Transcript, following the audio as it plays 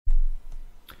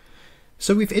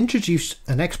So we've introduced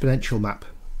an exponential map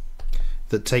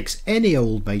that takes any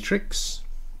old matrix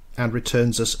and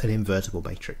returns us an invertible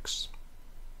matrix.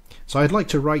 So I'd like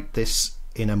to write this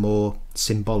in a more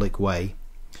symbolic way.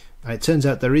 And it turns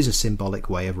out there is a symbolic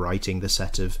way of writing the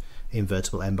set of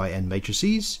invertible n by n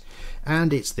matrices,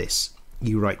 and it's this.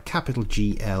 You write capital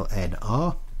G L N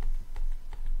R,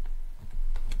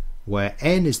 where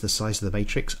n is the size of the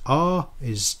matrix, r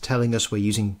is telling us we're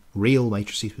using real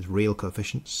matrices with real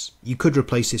coefficients. You could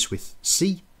replace this with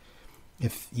c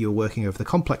if you're working over the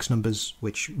complex numbers,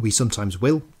 which we sometimes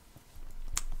will,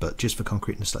 but just for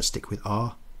concreteness let's stick with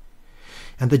r.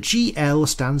 And the GL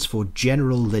stands for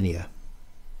general linear.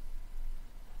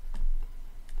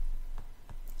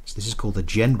 So this is called the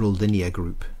general linear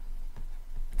group.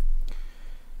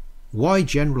 Why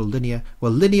general linear?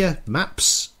 Well, linear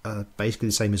maps are basically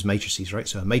the same as matrices, right?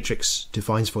 So a matrix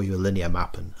defines for you a linear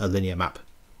map, and a linear map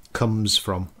comes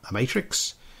from a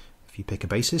matrix if you pick a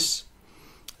basis.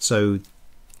 So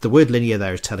the word linear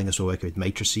there is telling us we're working with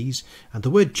matrices, and the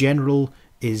word general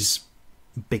is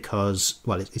because,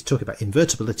 well, it's talking about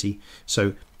invertibility.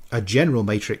 So a general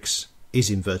matrix is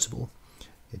invertible.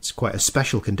 It's quite a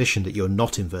special condition that you're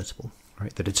not invertible,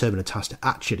 right? The determinant has to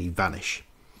actually vanish.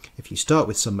 If you start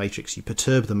with some matrix, you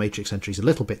perturb the matrix entries a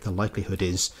little bit, the likelihood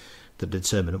is the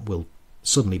determinant will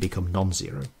suddenly become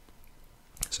non-zero.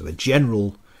 So a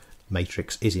general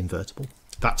matrix is invertible.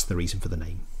 That's the reason for the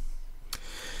name.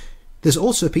 There's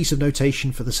also a piece of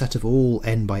notation for the set of all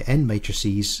n by n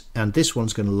matrices, and this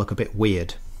one's going to look a bit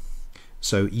weird.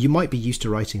 So you might be used to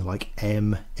writing like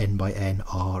m n by n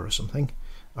r or something.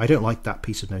 I don't like that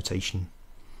piece of notation.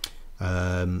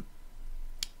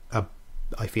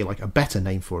 I feel like a better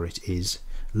name for it is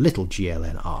little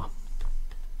glnr.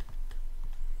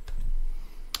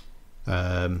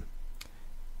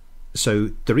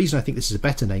 So the reason I think this is a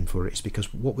better name for it is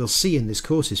because what we'll see in this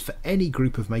course is for any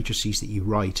group of matrices that you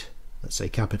write, let's say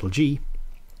capital G,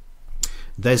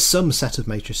 there's some set of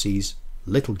matrices,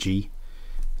 little g,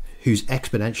 whose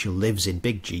exponential lives in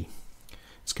big G.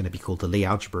 It's going to be called the Lie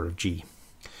algebra of G.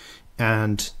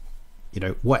 And you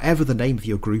know, whatever the name of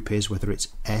your group is, whether it's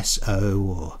SO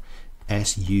or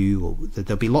SU, or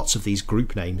there'll be lots of these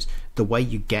group names, the way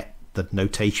you get the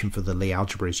notation for the Lie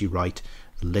algebra is you write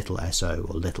little so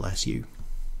or little su.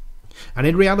 And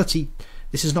in reality,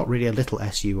 this is not really a little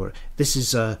su, or this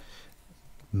is a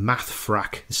math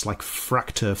frac. It's like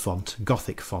Fracture font,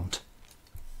 Gothic font.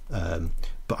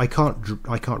 But I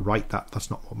can't write that. That's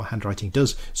not what my handwriting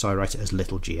does. So I write it as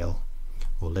little gl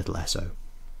or little so.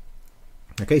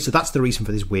 Okay, so that's the reason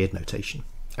for this weird notation.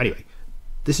 Anyway,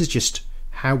 this is just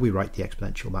how we write the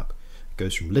exponential map. It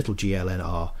goes from little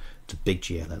glnr to big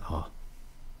glnr.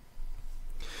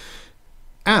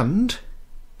 And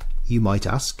you might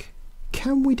ask,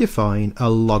 can we define a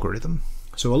logarithm?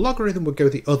 So a logarithm would go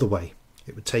the other way.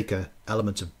 It would take an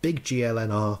element of big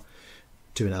glnr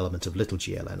to an element of little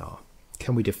glnr.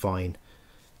 Can we define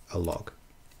a log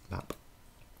map?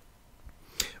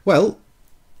 Well,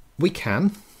 we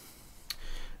can.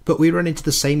 But we run into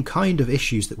the same kind of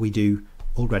issues that we do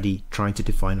already trying to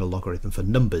define a logarithm for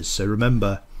numbers. So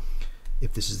remember,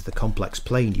 if this is the complex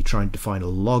plane, you try and define a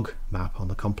log map on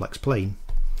the complex plane,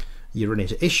 you run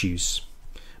into issues.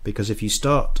 Because if you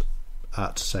start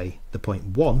at, say, the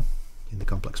point 1 in the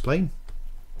complex plane,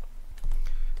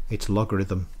 its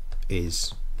logarithm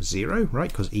is 0, right?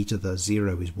 Because e to the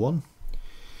 0 is 1.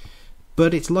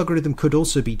 But its logarithm could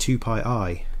also be 2 pi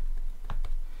I,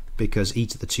 because e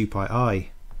to the 2 pi I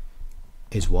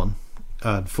is 1,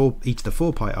 and e to the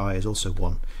 4 pi I is also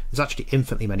 1. There's actually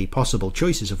infinitely many possible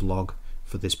choices of log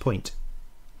for this point.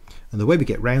 And the way we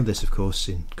get round this, of course,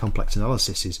 in complex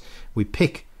analysis is we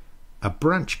pick a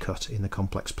branch cut in the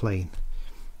complex plane.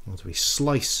 So we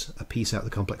slice a piece out of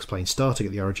the complex plane, starting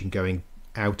at the origin, going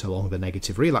out along the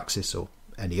negative real axis or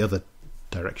any other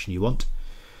direction you want.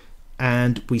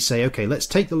 And we say, okay, let's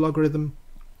take the logarithm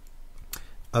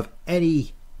of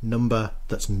any number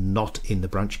that's not in the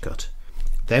branch cut.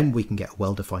 Then we can get a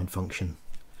well-defined function,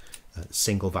 a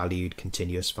single-valued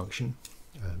continuous function.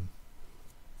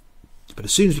 But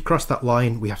as soon as we cross that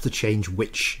line, we have to change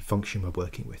which function we're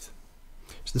working with.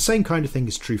 So the same kind of thing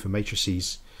is true for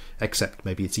matrices, except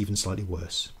maybe it's even slightly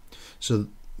worse. So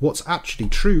what's actually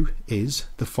true is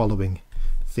the following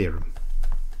theorem.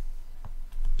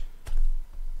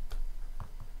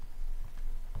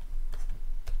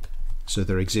 So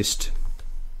there exist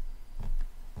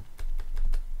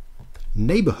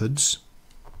neighborhoods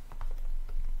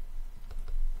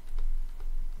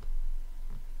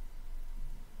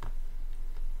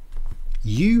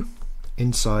U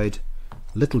inside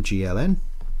little gln.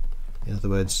 In other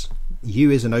words,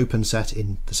 U is an open set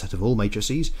in the set of all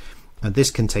matrices. and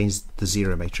this contains the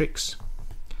zero matrix,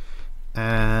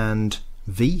 and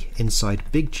V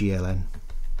inside big GLN,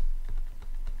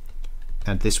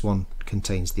 and this one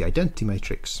contains the identity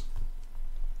matrix,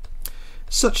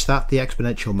 such that the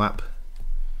exponential map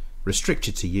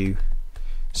restricted to U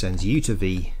sends U to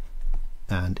V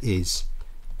and is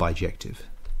bijective.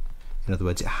 In other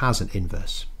words, it has an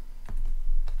inverse.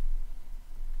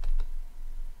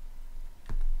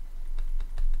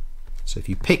 So if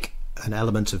you pick an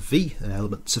element of V, an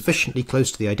element sufficiently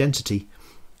close to the identity,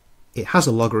 it has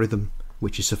a logarithm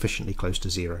which is sufficiently close to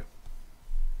 0.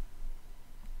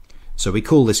 So we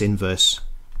call this inverse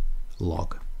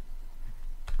log.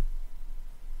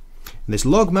 And this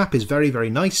log map is very, very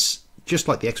nice. Just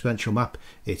like the exponential map,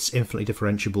 it's infinitely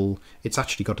differentiable. It's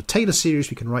actually got a Taylor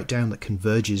series we can write down that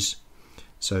converges.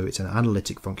 So it's an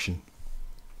analytic function,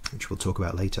 which we'll talk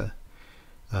about later.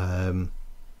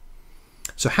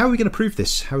 So how are we going to prove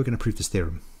this? How are we going to prove this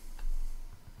theorem?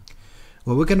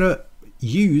 Well, we're going to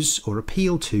use or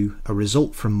appeal to a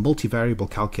result from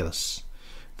multivariable calculus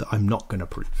that I'm not going to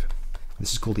prove.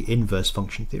 This is called the inverse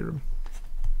function theorem.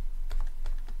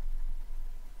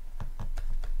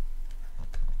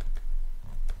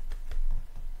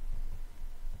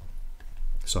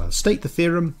 So I'll state the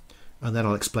theorem, and then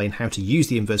I'll explain how to use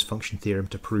the inverse function theorem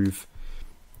to prove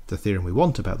the theorem we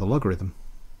want about the logarithm.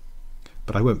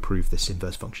 But I won't prove this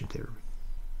inverse function theorem.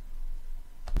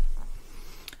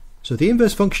 So the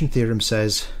inverse function theorem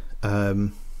says,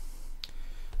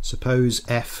 suppose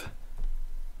f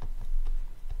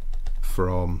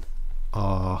from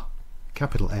R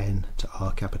capital N to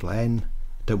R capital N,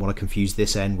 don't want to confuse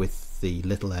this n with the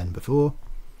little n before,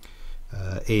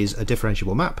 is a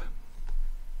differentiable map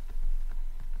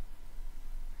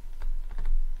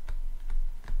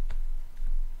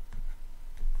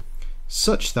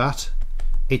such that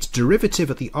its derivative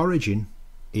at the origin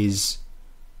is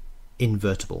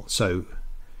invertible. So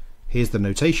here's the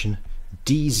notation: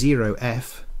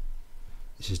 d0f,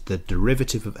 this is the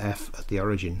derivative of f at the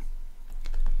origin.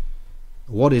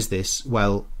 What is this?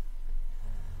 Well,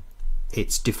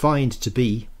 it's defined to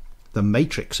be the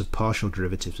matrix of partial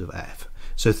derivatives of f.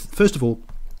 So first of all,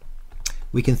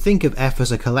 we can think of f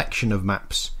as a collection of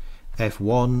maps,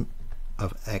 f1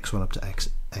 of x1 up to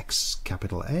x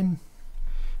capital N,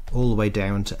 all the way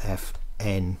down to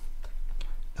fn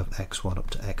of x1 up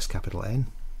to x capital N.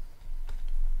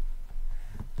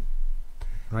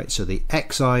 Right, so the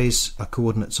xi's are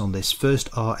coordinates on this first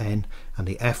Rn, and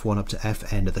the f1 up to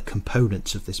fn are the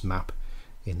components of this map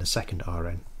in the second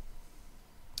Rn.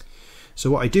 So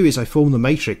what I do is I form the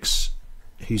matrix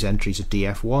whose entries are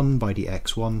df1 by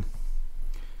dx1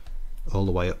 all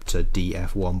the way up to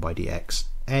df1 by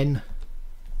dxn,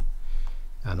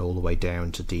 and all the way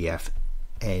down to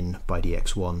dfn by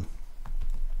dx1,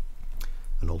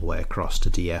 and all the way across to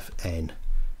dfn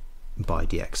by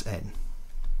dxn.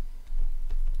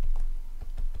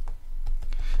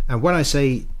 And when I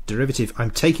say derivative,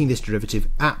 I'm taking this derivative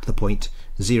at the point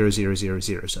 0, 0, 0,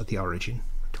 0, so at the origin,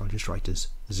 which I'll just write as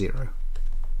 0.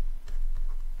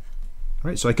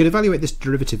 Right, so I could evaluate this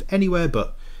derivative anywhere,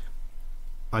 but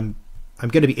I'm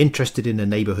going to be interested in a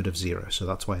neighbourhood of 0, so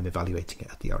that's why I'm evaluating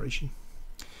it at the origin.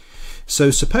 So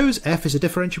suppose f is a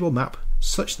differentiable map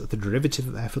such that the derivative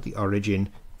of f at the origin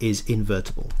is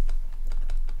invertible.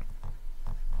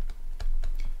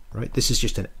 Right, this is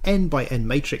just an n by n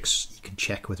matrix. You can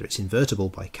check whether it's invertible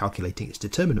by calculating its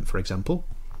determinant, for example.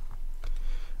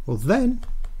 Well, then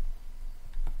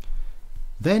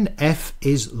f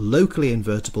is locally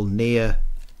invertible near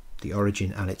the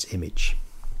origin and its image.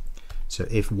 So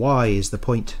if y is the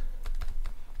point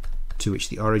to which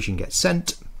the origin gets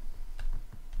sent,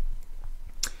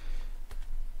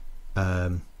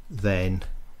 then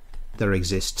there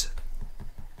exist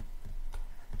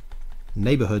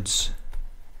neighbourhoods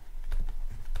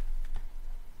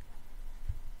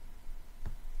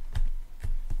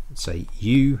say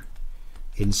U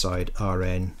inside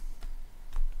Rn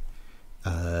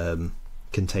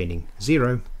containing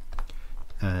 0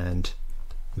 and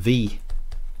V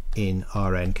in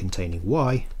Rn containing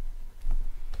Y,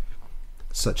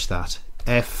 such that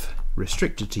f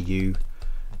restricted to U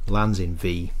lands in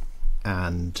V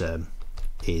and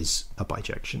is a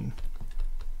bijection.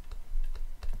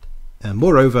 And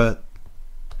moreover,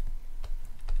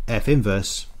 f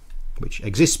inverse, which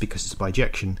exists because it's a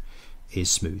bijection, is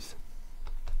smooth,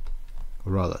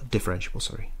 or rather differentiable,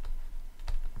 sorry.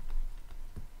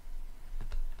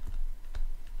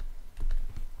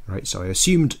 Right, so I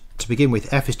assumed to begin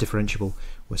with f is differentiable.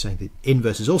 We're saying the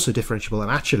inverse is also differentiable,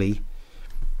 and actually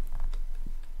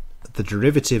the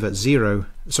derivative at 0,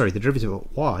 sorry, the derivative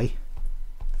at y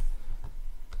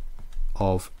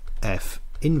of f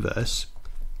inverse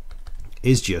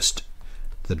is just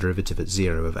the derivative at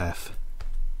 0 of f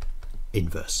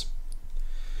inverse.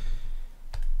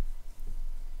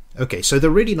 Okay, so the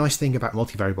really nice thing about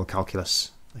multivariable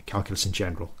calculus, calculus in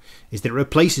general, is that it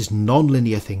replaces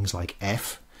nonlinear things like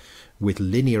f with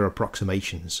linear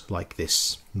approximations like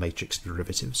this matrix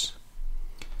derivatives.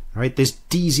 Right, this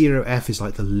d0f is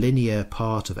like the linear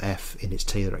part of f in its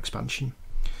Taylor expansion.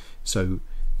 So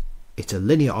it's a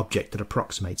linear object that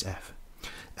approximates f.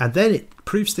 And then it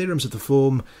proves theorems of the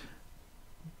form: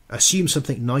 assume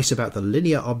something nice about the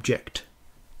linear object,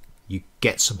 you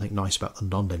get something nice about the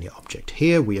nonlinear object.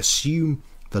 Here we assume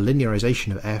the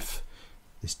linearization of f,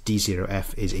 this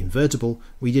d0f, is invertible.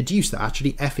 We deduce that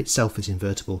actually f itself is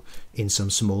invertible in some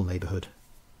small neighborhood.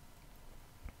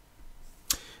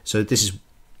 So this is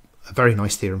a very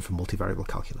nice theorem for multivariable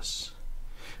calculus.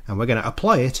 And we're going to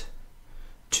apply it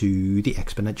to the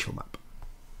exponential map.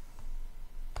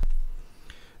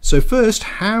 So first,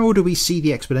 how do we see the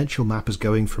exponential map as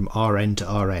going from Rn to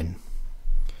Rn?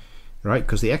 Right,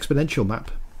 because the exponential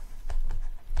map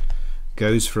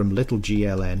goes from little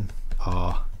gln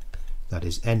R, that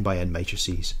is n by n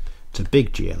matrices, to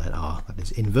big gln R, that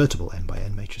is invertible n by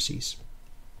n matrices.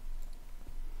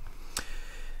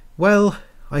 Well,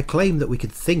 I claim that we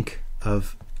could think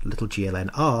of little gln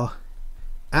R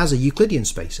as a Euclidean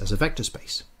space, as a vector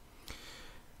space.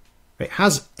 It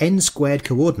has n squared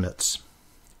coordinates,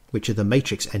 which are the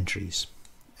matrix entries,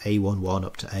 a11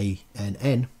 up to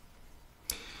ann.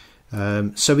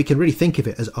 So we can really think of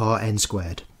it as Rn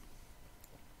squared.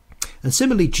 And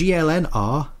similarly, gln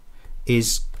R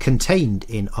is contained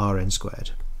in Rn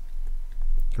squared.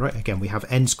 Right, again, we have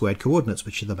n squared coordinates,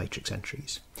 which are the matrix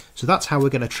entries. So that's how we're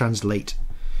going to translate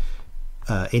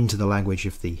into the language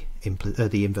of the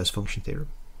inverse function theorem.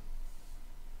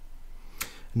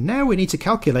 Now we need to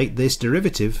calculate this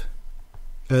derivative,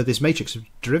 this matrix of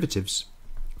derivatives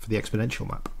for the exponential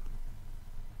map.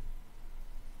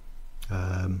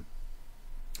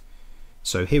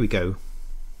 So here we go.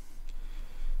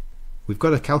 We've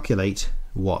got to calculate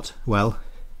what? Well,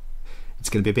 it's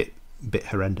going to be a bit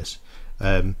horrendous.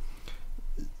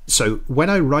 So when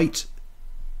I write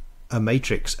a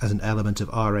matrix as an element of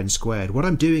Rn squared, what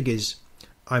I'm doing is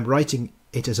I'm writing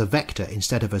it as a vector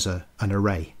instead of as an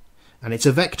array. And it's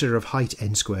a vector of height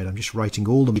n squared. I'm just writing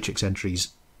all the matrix entries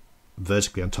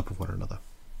vertically on top of one another.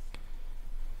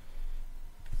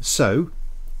 So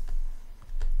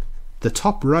the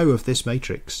top row of this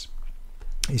matrix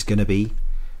is going to be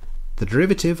the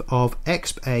derivative of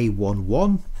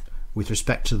xA11 with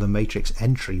respect to the matrix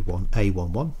entry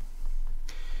A11,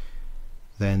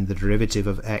 then the derivative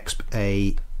of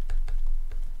xA12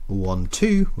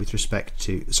 with respect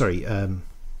to, xA11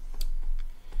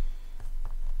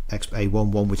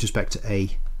 with respect to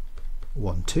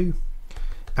A12,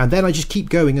 and then I just keep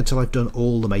going until I've done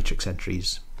all the matrix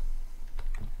entries.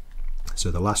 So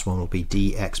the last one will be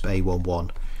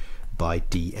dxA11 by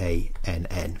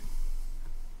dann.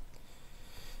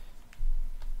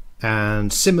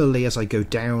 And similarly, as I go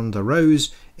down the rows,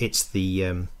 it's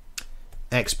the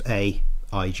xAij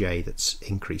that's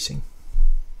increasing.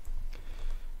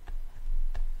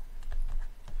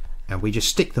 And we just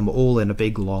stick them all in a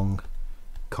big long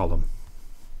column.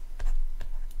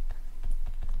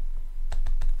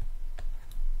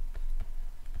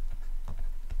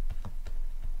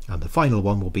 And the final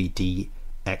one will be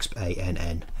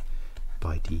dxann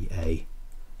by da11,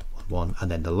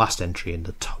 and then the last entry in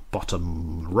the top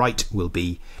bottom right will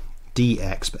be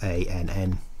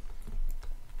dxann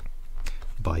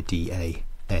by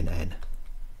dann. ...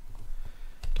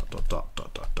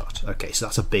 Okay, so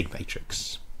that's a big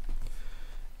matrix.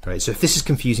 Right, so if this is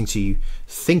confusing to you,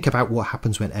 think about what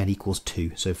happens when n equals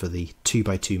 2. So for the 2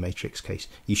 by 2 matrix case,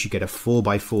 you should get a 4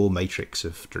 by 4 matrix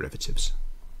of derivatives.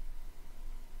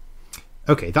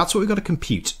 Okay, that's what we've got to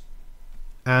compute.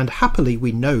 And happily,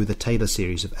 we know the Taylor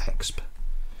series of exp.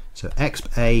 So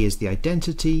exp is the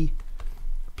identity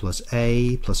plus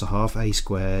a plus a half a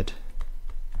squared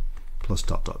plus ...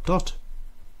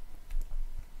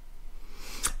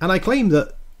 And I claim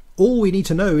that all we need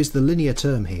to know is the linear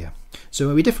term here. So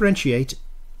when we differentiate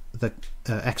the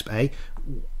exp,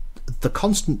 the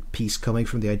constant piece coming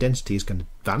from the identity is going to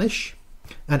vanish,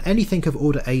 and anything of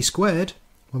order a squared,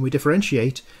 when we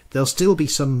differentiate, there'll still be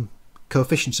some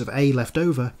coefficients of a left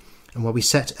over, and when we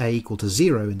set a equal to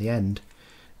 0 in the end,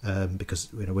 because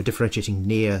we're differentiating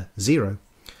near 0,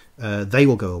 they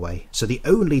will go away. So the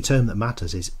only term that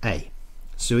matters is a.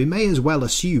 So we may as well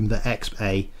assume that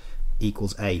exp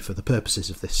equals a for the purposes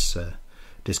of this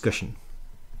discussion.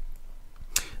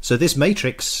 So this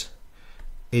matrix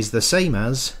is the same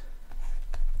as,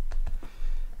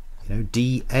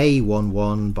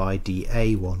 dA11 by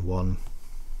dA11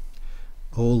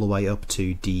 all the way up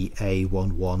to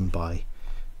dA11 by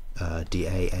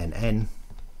dAnn,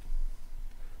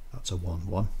 that's a 1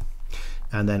 1,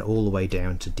 and then all the way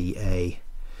down to dAnn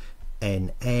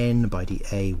by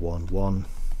dA11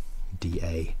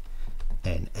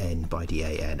 dAnn by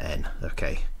dAnn.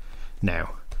 Okay,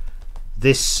 now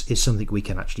this is something we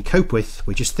can actually cope with.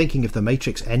 We're just thinking of the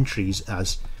matrix entries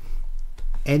as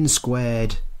n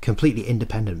squared completely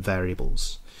independent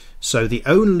variables. So the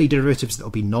only derivatives that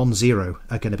will be non-zero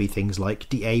are going to be things like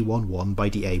dA11 by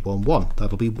dA11.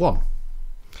 That'll be 1.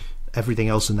 Everything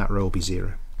else in that row will be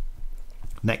 0.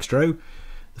 Next row,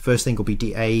 the first thing will be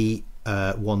dA12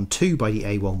 by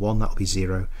dA11, that will be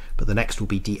 0. But the next will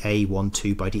be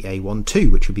dA12 by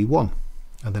dA12, which will be 1.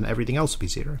 And then everything else will be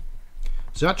 0.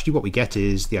 So actually what we get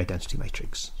is the identity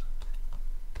matrix.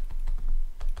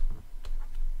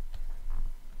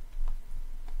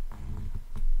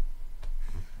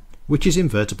 Which is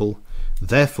invertible,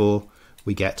 therefore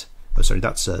we get, oh sorry,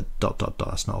 that's a dot dot dot,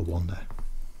 that's not a 1 there.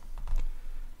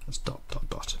 That's dot dot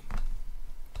dot.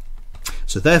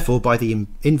 So therefore, by the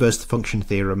inverse function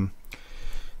theorem,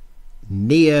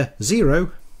 near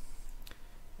zero,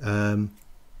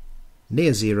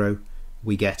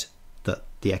 we get that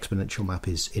the exponential map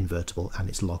is invertible and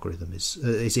its logarithm is,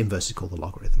 its inverse is called the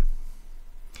logarithm.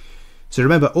 So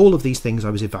remember, all of these things I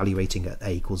was evaluating at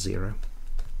a equals 0.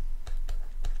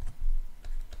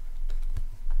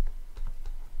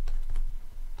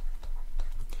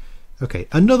 Okay,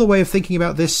 another way of thinking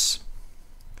about this,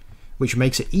 which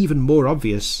makes it even more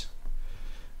obvious,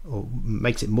 or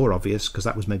makes it more obvious because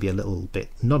that was maybe a little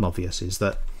bit non-obvious, is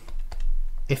that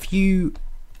if you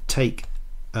take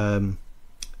the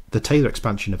Taylor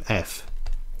expansion of f,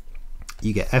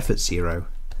 you get f at 0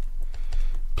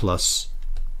 plus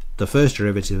the first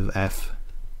derivative of f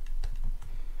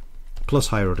plus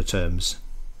higher order terms.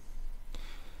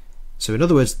 So in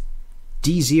other words,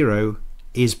 d0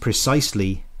 is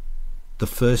precisely the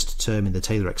first term in the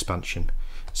Taylor expansion.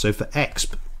 So for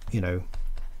exp,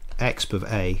 exp of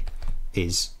a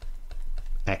is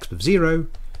exp of 0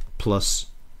 plus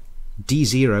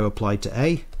d0 applied to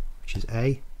a, which is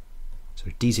a.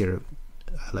 So d0,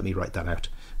 let me write that out.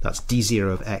 That's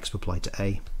d0 of exp applied to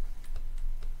a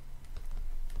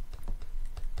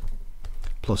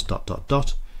plus dot dot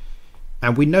dot.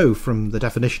 And we know from the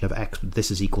definition of exp that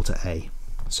this is equal to a.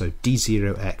 So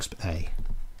d0 exp a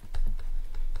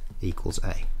equals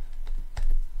a.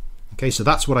 Okay, so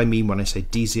that's what I mean when I say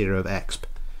d0 of exp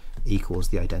equals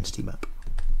the identity map.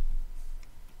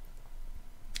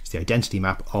 It's the identity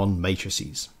map on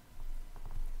matrices.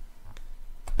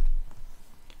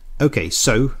 Okay,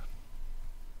 so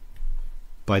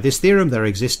by this theorem there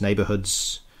exist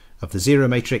neighbourhoods of the zero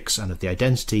matrix and of the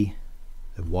identity,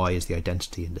 and y is the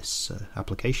identity in this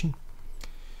application,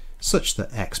 such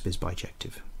that exp is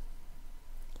bijective.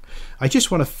 I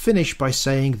just want to finish by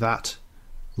saying that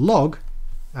log,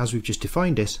 as we've just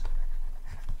defined it,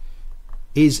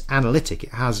 is analytic.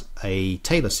 It has a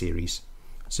Taylor series.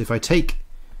 So if I take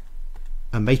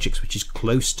a matrix which is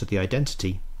close to the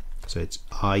identity, so it's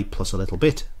I plus a little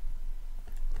bit,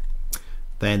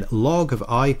 then log of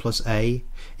I plus a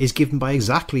is given by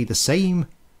exactly the same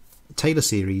Taylor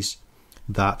series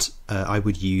that I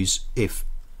would use if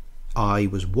I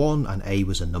was 1 and a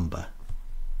was a number.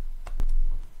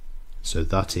 So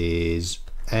that is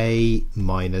a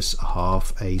minus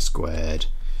half a squared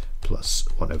plus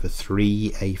 1 over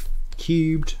 3 a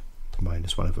cubed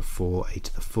minus 1 over 4 a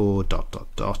to the 4 dot dot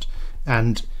dot.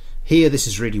 And here this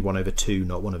is really 1 over 2,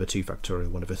 not 1 over 2 factorial,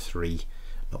 1 over 3,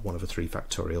 not 1 over 3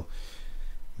 factorial.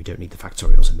 We don't need the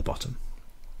factorials in the bottom.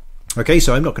 Okay,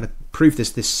 so I'm not going to prove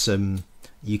this.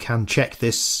 You can check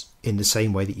this in the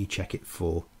same way that you check it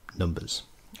for numbers.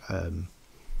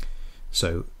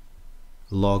 So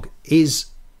log is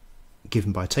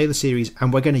given by Taylor series,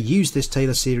 and we're going to use this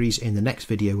Taylor series in the next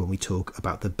video when we talk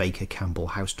about the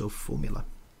Baker-Campbell-Hausdorff formula.